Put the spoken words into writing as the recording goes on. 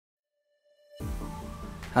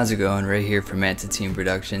How's it going? Ray here from Manta Team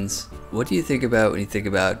Productions. What do you think about when you think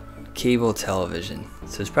about cable television?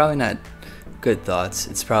 So it's probably not good thoughts.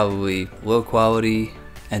 It's probably low quality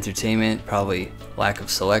entertainment, probably lack of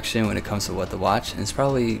selection when it comes to what to watch, and it's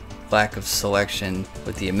probably lack of selection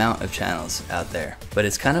with the amount of channels out there. But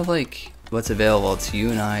it's kind of like what's available to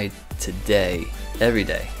you and I today, every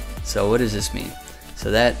day. So what does this mean? So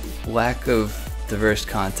that lack of diverse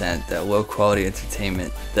content, that low quality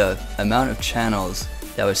entertainment, the amount of channels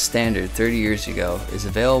that was standard 30 years ago is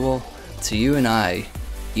available to you and I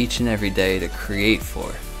each and every day to create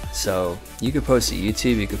for. So you could post to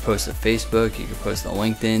YouTube, you could post to Facebook, you could post to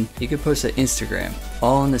LinkedIn, you could post to Instagram,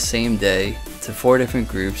 all in the same day to 4 different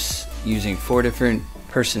groups using 4 different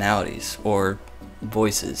personalities or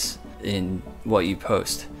voices in what you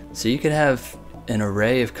post. So you could have an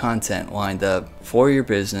array of content lined up for your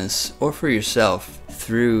business or for yourself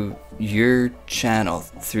through your channel,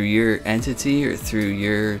 through your entity, or through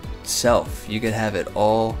yourself. You could have it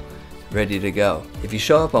all ready to go. If you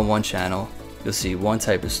show up on one channel, you'll see one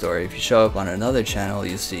type of story. If you show up on another channel,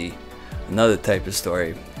 you'll see another type of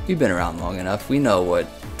story. We've been around long enough. We know what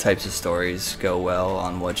types of stories go well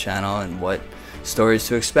on what channel and what stories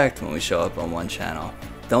to expect when we show up on one channel.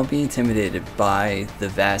 Don't be intimidated by the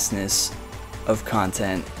vastness of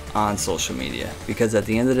content on social media, because at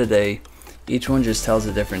the end of the day, each one just tells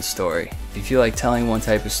a different story. If you feel like telling one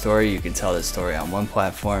type of story, you can tell that story on one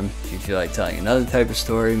platform. If you feel like telling another type of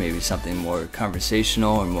story, maybe something more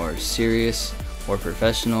conversational or more serious or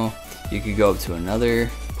professional, you could go up to another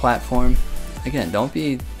platform. Again, don't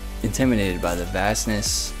be intimidated by the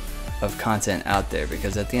vastness of content out there,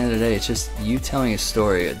 because at the end of the day, it's just you telling a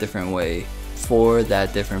story a different way for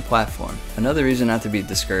that different platform. Another reason not to be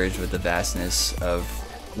discouraged with the vastness of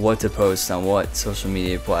what to post on what social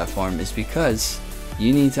media platform is because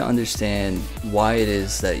you need to understand why it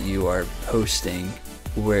is that you are posting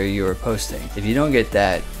where you are posting. If you don't get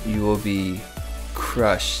that, you will be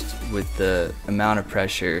crushed with the amount of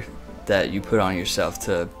pressure that you put on yourself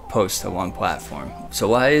to post to one platform. So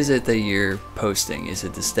why is it that you're posting? Is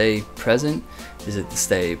it to stay present? Is it to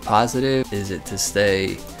stay positive? Is it to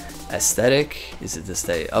stay aesthetic? Is it to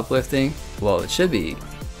stay uplifting? Well, it should be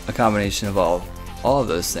a combination of all of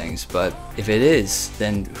those things, but if it is,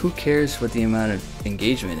 then who cares what the amount of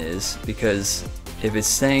engagement is? Because if it's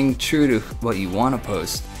staying true to what you want to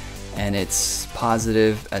post and it's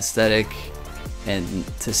positive, aesthetic, and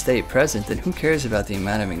to stay present, then who cares about the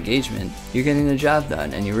amount of engagement? You're getting the job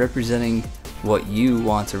done and you're representing what you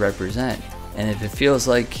want to represent. And if it feels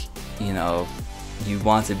like, you know, you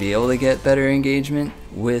want to be able to get better engagement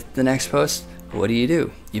with the next post, what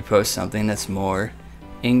do? You post something that's more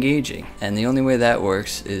engaging. And the only way that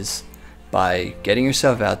works is by getting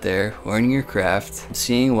yourself out there, learning your craft,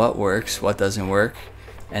 seeing what works, what doesn't work,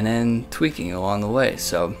 and then tweaking along the way.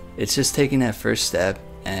 So it's just taking that first step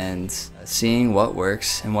and seeing what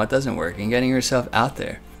works and what doesn't work and getting yourself out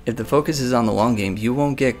there. If the focus is on the long game, you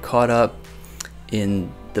won't get caught up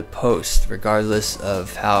in the post regardless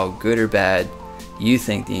of how good or bad you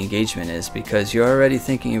think the engagement is, because you're already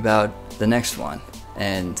thinking about the next one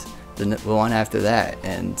and the one after that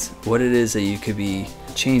and what it is that you could be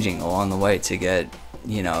changing along the way to get,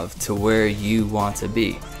 you know, to where you want to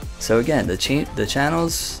be. So again, the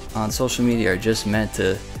channels on social media are just meant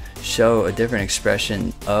to show a different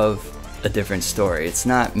expression of a different story. It's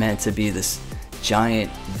not meant to be this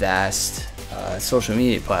giant, vast social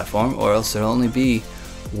media platform, or else it'll only be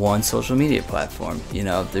one social media platform. You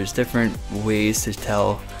know, there's different ways to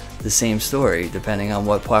tell the same story depending on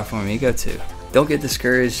what platform you go to. Don't get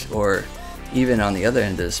discouraged, or even on the other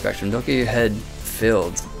end of the spectrum, don't get your head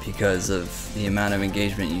filled because of the amount of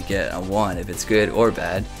engagement you get on one, if it's good or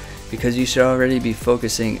bad, because you should already be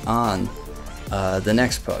focusing on the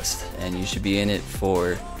next post and you should be in it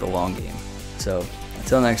for the long game. So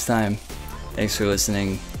until next time, thanks for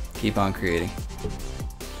listening. Keep on creating.